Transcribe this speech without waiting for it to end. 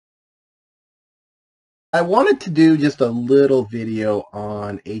I wanted to do just a little video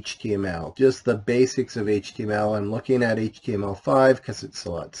on HTML, just the basics of HTML. I'm looking at HTML5 because it's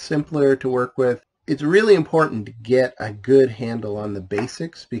a lot simpler to work with. It's really important to get a good handle on the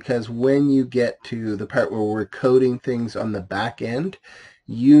basics, because when you get to the part where we're coding things on the back end,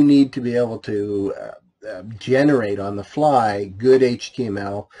 you need to be able to generate on the fly good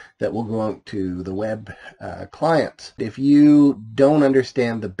HTML that will go out to the web clients. If you don't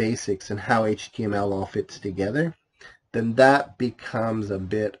understand the basics and how HTML all fits together, then that becomes a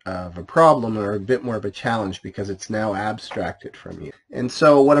bit of a problem, or a bit more of a challenge, because it's now abstracted from you. And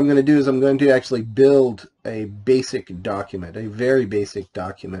so what I'm going to do is I'm going to actually build a basic document, a very basic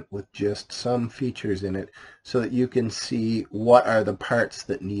document with just some features in it, so that you can see what are the parts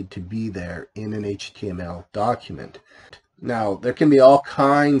that need to be there in an HTML document. Now, there can be all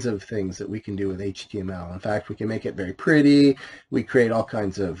kinds of things that we can do with HTML. In fact, we can make it very pretty. We create all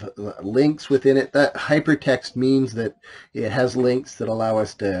kinds of links within it. That hypertext means that it has links that allow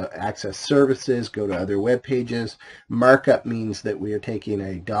us to access services, go to other web pages. Markup means that we are taking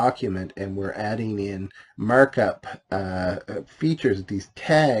a document and we're adding in markup features, these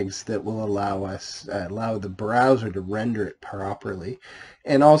tags that will allow the browser to render it properly,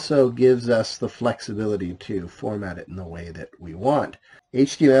 and also gives us the flexibility to format it in the way that we want.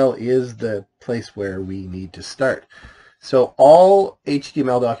 HTML is the place where we need to start. So all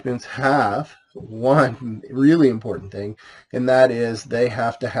HTML documents have one really important thing, and that is they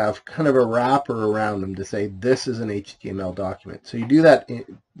have to have kind of a wrapper around them to say this is an HTML document. So you do that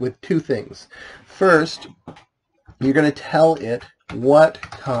with two things. First, you're going to tell it what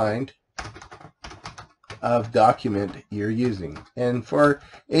kind of document you're using. And for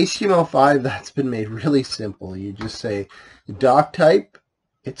HTML5, that's been made really simple. You just say doc type,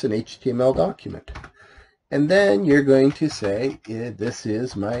 it's an HTML document. And then you're going to say, this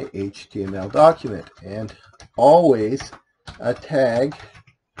is my HTML document. And always a tag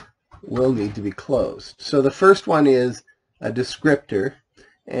will need to be closed. So the first one is a descriptor.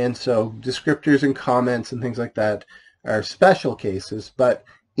 And so descriptors and comments and things like that are special cases, but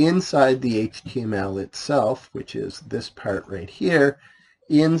inside the HTML itself, which is this part right here,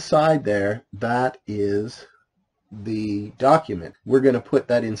 inside there, that is the document. We're going to put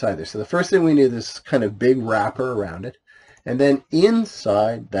that inside there. So the first thing we need is this kind of big wrapper around it. And then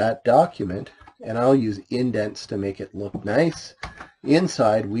inside that document, and I'll use indents to make it look nice,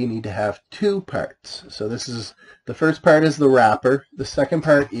 inside we need to have two parts. So this is, the first part is the wrapper. The second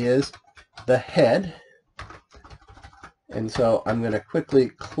part is the head. And so I'm going to quickly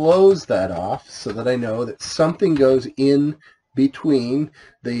close that off so that I know that something goes in between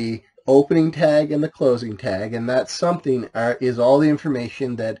the opening tag and the closing tag, and that something is all the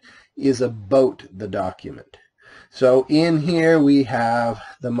information that is about the document. So in here we have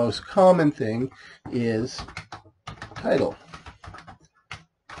the most common thing is title.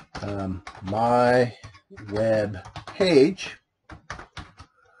 My web page,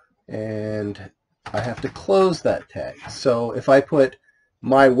 and I have to close that tag. So if I put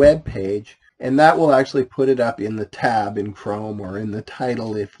my web page, and that will actually put it up in the tab in Chrome or in the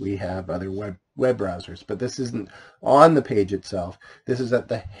title if we have other web browsers. But this isn't on the page itself. This is at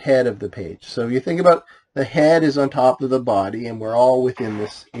the head of the page. So you think about the head is on top of the body, and we're all within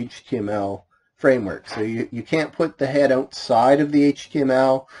this HTML framework. So you can't put the head outside of the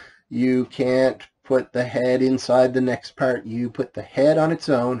HTML. You can't put the head inside the next part. You put the head on its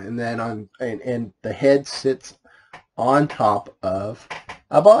own, and then and the head sits on top of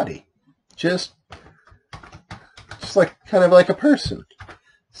a body, just like kind of like a person.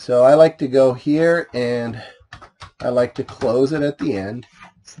 So I like to go here, and I like to close it at the end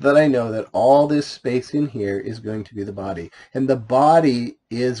so that I know that all this space in here is going to be the body, and the body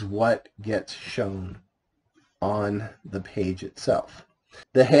is what gets shown on the page itself.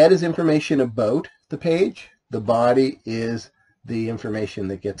 The head is information about the page. The body is the information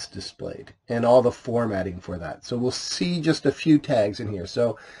that gets displayed and all the formatting for that. So we'll see just a few tags in here.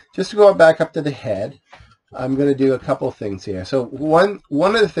 So just to go back up to the head, I'm going to do a couple of things here. So one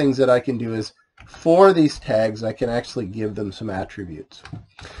of the things that I can do is, for these tags, I can actually give them some attributes.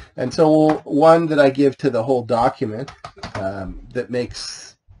 And so one that I give to the whole document that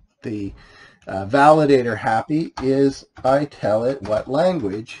makes the validator happy is I tell it what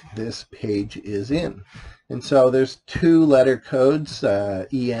language this page is in. And so there's two letter codes.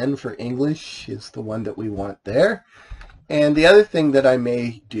 EN for English is the one that we want there. And the other thing that I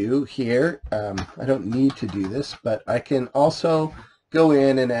may do here, I don't need to do this, but I can also go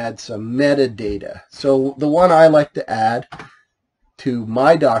in and add some metadata. So the one I like to add to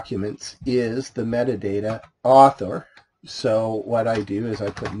my documents is the metadata author. So what I do is I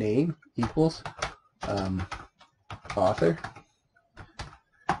put name equals author,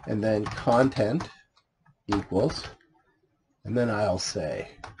 and then content equals, and then I'll say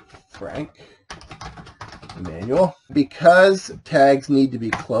Frank Emmanuel. Because tags need to be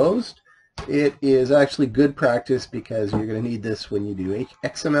closed, it is actually good practice, because you're going to need this when you do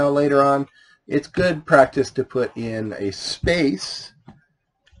XML later on. It's good practice to put in a space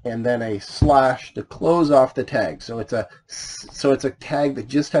and then a slash to close off the tag. So it's a tag that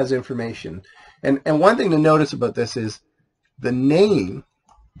just has information. And one thing to notice about this is the name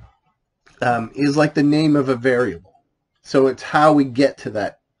is like the name of a variable. So it's how we get to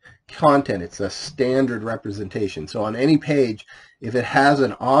that content. It's a standard representation. So on any page, if it has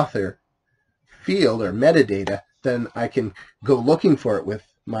an author field or metadata, then I can go looking for it with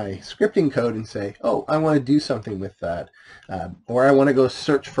my scripting code and say, oh, I want to do something with that. Or I want to go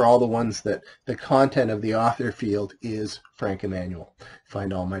search for all the ones that the content of the author field is Frank Emmanuel.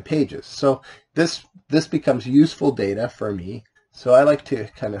 Find all my pages. So this becomes useful data for me. So I like to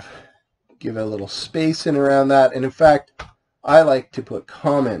kind of give a little space in around that. And in fact, I like to put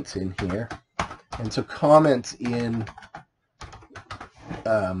comments in here. And so comments in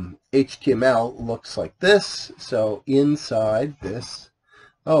HTML looks like this. So inside this,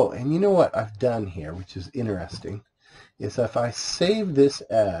 oh, and you know what I've done here, which is interesting, is if I save this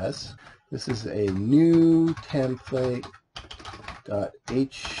as, this is a new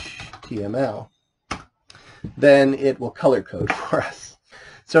template.html, then it will color code for us.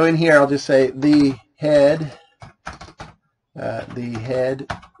 So in here, I'll just say the head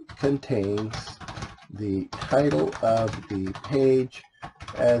contains the title of the page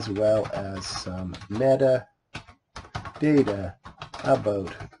as well as some metadata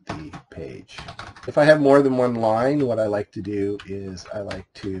about the page. If I have more than one line, what I like to do is I like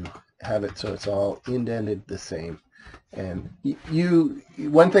to have it so it's all indented the same. And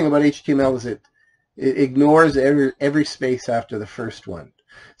one thing about HTML is it ignores every space after the first one.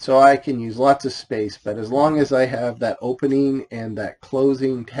 So I can use lots of space, but as long as I have that opening and that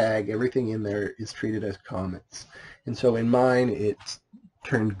closing tag, everything in there is treated as comments. And so in mine, it's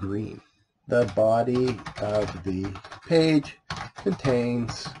turned green. The body of the page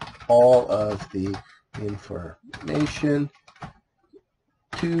contains all of the information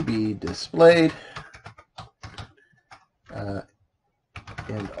to be displayed and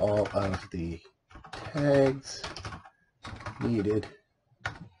all of the tags needed.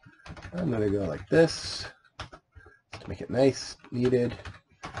 I'm going to go like this to make it nice, needed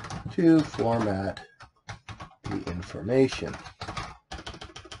to format the information.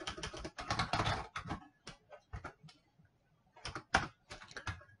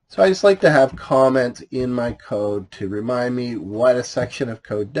 So I just like to have comments in my code to remind me what a section of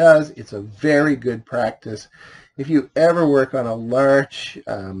code does. It's a very good practice. If you ever work on a large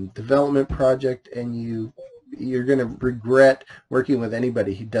development project and you're going to regret working with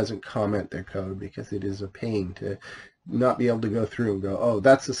anybody who doesn't comment their code, because it is a pain to not be able to go through and go, oh,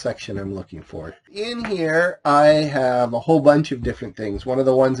 that's the section I'm looking for. In here, I have a whole bunch of different things. One of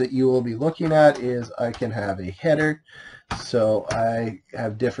the ones that you will be looking at is I can have a header. So I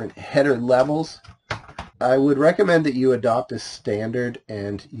have different header levels. I would recommend that you adopt a standard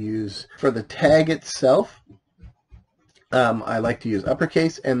and use, for the tag itself, I like to use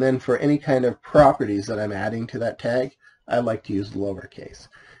uppercase, and then for any kind of properties that I'm adding to that tag, I like to use lowercase.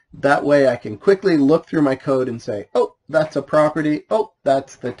 That way I can quickly look through my code and say, oh, that's a property. Oh,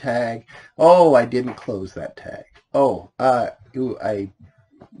 that's the tag. Oh, I didn't close that tag. Oh,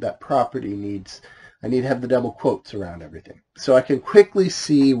 that property needs, I need to have the double quotes around everything. So I can quickly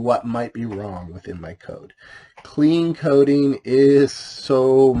see what might be wrong within my code. Clean coding is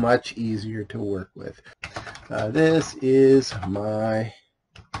so much easier to work with. This is my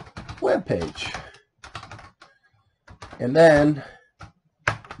web page. And then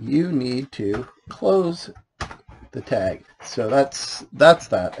you need to close the tag. So that's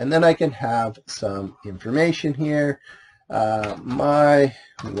that. And then I can have some information here. My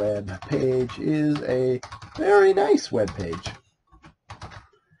web page is a very nice web page.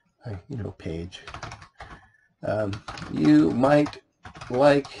 Page. You might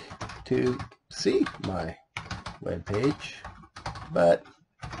like to see my web page, but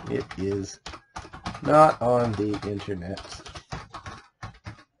it is not on the internet.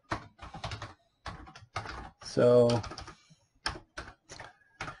 So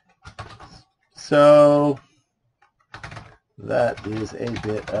that is a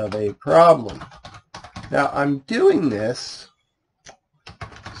bit of a problem. Now I'm doing this,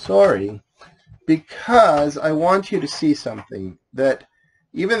 because I want you to see something, that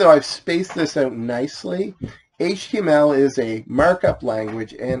even though I've spaced this out nicely, HTML is a markup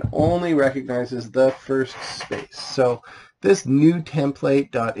language and only recognizes the first space. So this new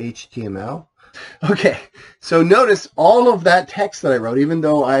template.html. Okay, so notice all of that text that I wrote, even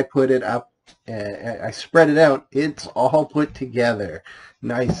though I put it up, I spread it out, it's all put together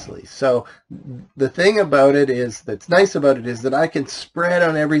nicely. So the thing about it is, that's nice about it, is that I can spread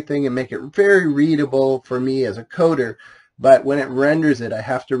on everything and make it very readable for me as a coder. But when it renders it, I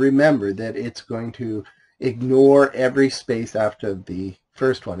have to remember that it's going to ignore every space after the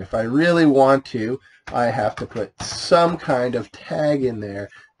first one. If I really want to, I have to put some kind of tag in there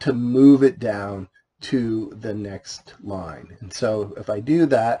to move it down to the next line. And so if I do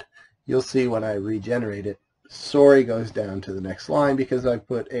that, you'll see when I regenerate it, sorry goes down to the next line because I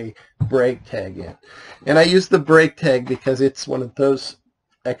put a break tag in. And I use the break tag because it's one of those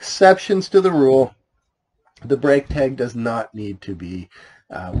exceptions to the rule. The break tag does not need to be,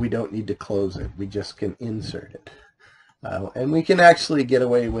 we don't need to close it. We just can insert it. And we can actually get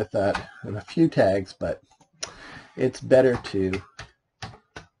away with that in a few tags, but it's better to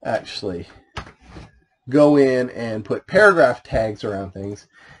actually go in and put paragraph tags around things.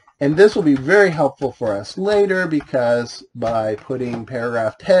 And this will be very helpful for us later, because by putting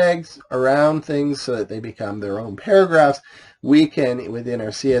paragraph tags around things so that they become their own paragraphs, we can, within our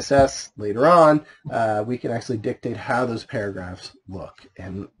CSS later on, we can actually dictate how those paragraphs look.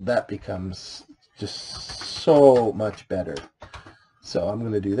 And that becomes just so much better. So I'm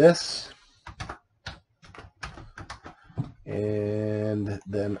going to do this. And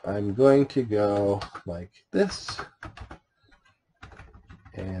then I'm going to go like this.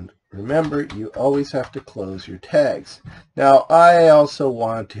 And remember, you always have to close your tags. Now, I also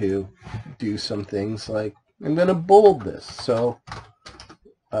want to do some things like, I'm going to bold this. So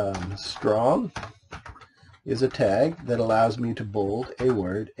strong is a tag that allows me to bold a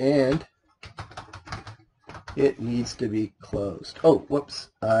word, and it needs to be closed. Oh, whoops.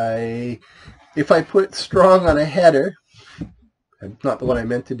 If I put strong on a header, not the one I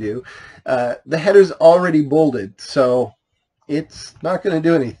meant to do, the header's already bolded, so it's not going to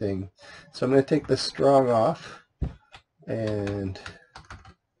do anything. So I'm going to take the strong off, and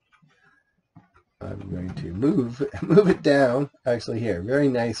I'm going to move it down. Actually, here, very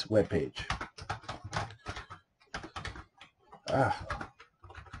nice web page.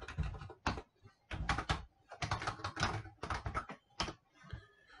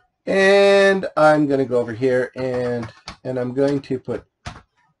 And I'm going to go over here and I'm going to put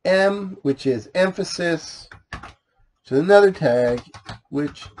M, which is emphasis, to another tag,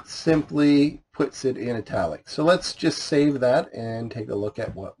 which simply puts it in italics. So let's just save that and take a look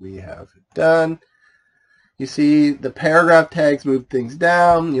at what we have done. You see the paragraph tags move things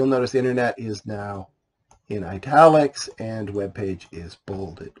down. You'll notice the internet is now in italics and web page is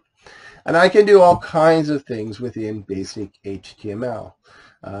bolded. And I can do all kinds of things within basic HTML.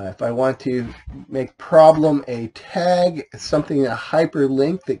 If I want to make problem a tag, something, a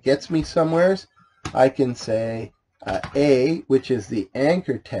hyperlink that gets me somewhere, I can say A, which is the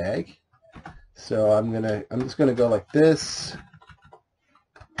anchor tag. So I'm just gonna go like this,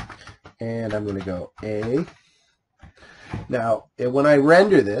 and I'm gonna go A. Now, when I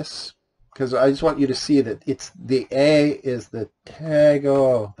render this, because I just want you to see that it's the A is the tag.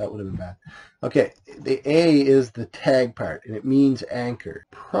 Oh, that would have been bad. Okay, the A is the tag part, and it means anchor.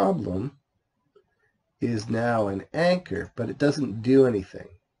 Problem is now an anchor, but it doesn't do anything.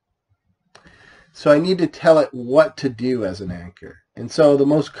 So I need to tell it what to do as an anchor. And so the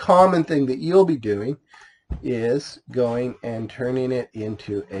most common thing that you'll be doing is going and turning it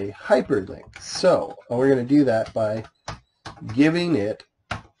into a hyperlink. So we're going to do that by giving it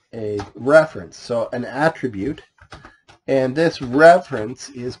a reference, so an attribute, and this reference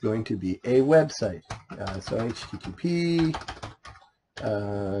is going to be a website. So http :/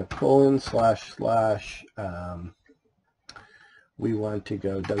 we want to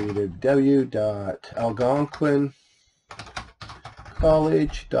go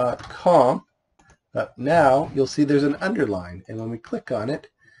www.algonquincollege.com. But now you'll see there's an underline, and when we click on it,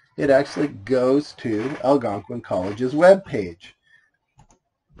 it actually goes to Algonquin College's web page,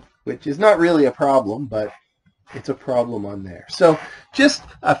 which is not really a problem, but it's a problem on there. So just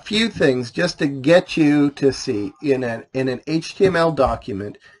a few things just to get you to see. In an HTML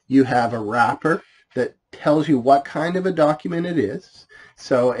document, you have a wrapper that tells you what kind of a document it is.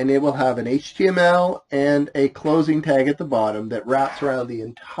 So, and it will have an HTML and a closing tag at the bottom that wraps around the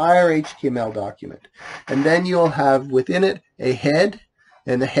entire HTML document. And then you'll have within it a head,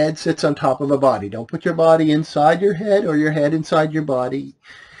 and the head sits on top of a body. Don't put your body inside your head or your head inside your body.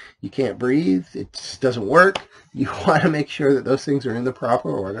 You can't breathe. It just doesn't work. You want to make sure that those things are in the proper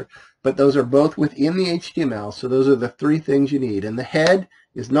order, but those are both within the HTML, so those are the three things you need. And the head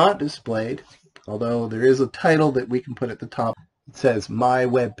is not displayed, although there is a title that we can put at the top. It says My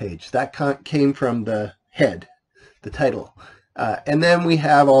Web Page. That came from the head, the title. And then we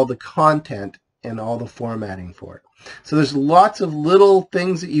have all the content and all the formatting for it. So there's lots of little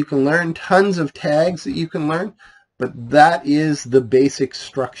things that you can learn, tons of tags that you can learn, but that is the basic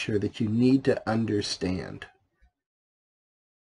structure that you need to understand.